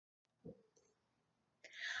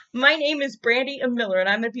My name is Brandy Miller, and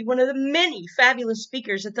I'm going to be one of the many fabulous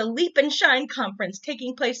speakers at the Leap and Shine conference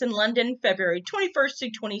taking place in London, February 21st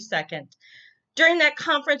through 22nd. During that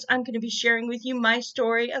conference, I'm going to be sharing with you my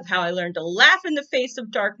story of how I learned to laugh in the face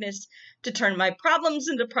of darkness, to turn my problems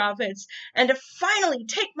into profits, and to finally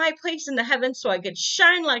take my place in the heavens so I could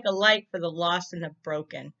shine like a light for the lost and the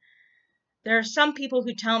broken. There are some people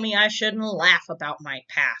who tell me I shouldn't laugh about my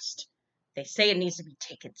past. They say it needs to be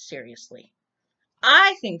taken seriously.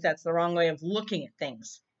 I think that's the wrong way of looking at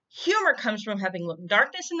things. Humor comes from having looked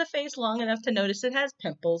darkness in the face long enough to notice it has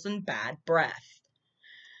pimples and bad breath.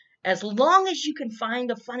 As long as you can find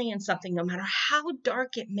the funny in something, no matter how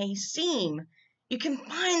dark it may seem, you can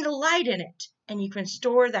find the light in it, and you can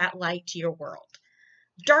store that light to your world.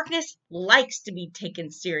 Darkness likes to be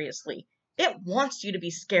taken seriously. It wants you to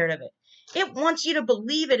be scared of it. It wants you to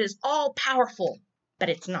believe it is all powerful, but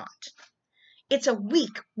it's not. It's a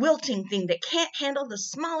weak, wilting thing that can't handle the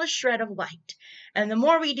smallest shred of light. And the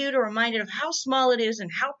more we do to remind it of how small it is and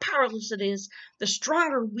how powerless it is, the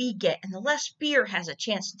stronger we get and the less fear has a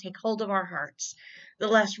chance to take hold of our hearts. The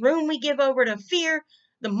less room we give over to fear,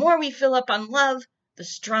 the more we fill up on love, the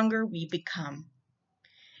stronger we become.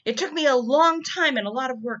 It took me a long time and a lot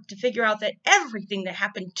of work to figure out that everything that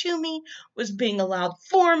happened to me was being allowed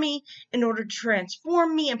for me in order to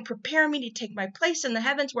transform me and prepare me to take my place in the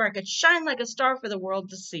heavens where I could shine like a star for the world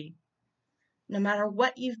to see. No matter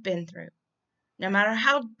what you've been through, no matter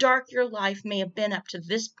how dark your life may have been up to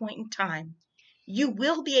this point in time, you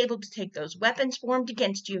will be able to take those weapons formed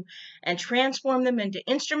against you and transform them into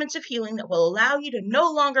instruments of healing that will allow you to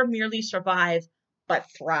no longer merely survive, but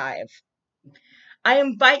thrive. I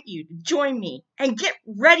invite you to join me and get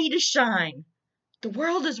ready to shine. The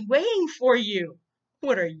world is waiting for you.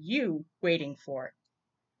 What are you waiting for?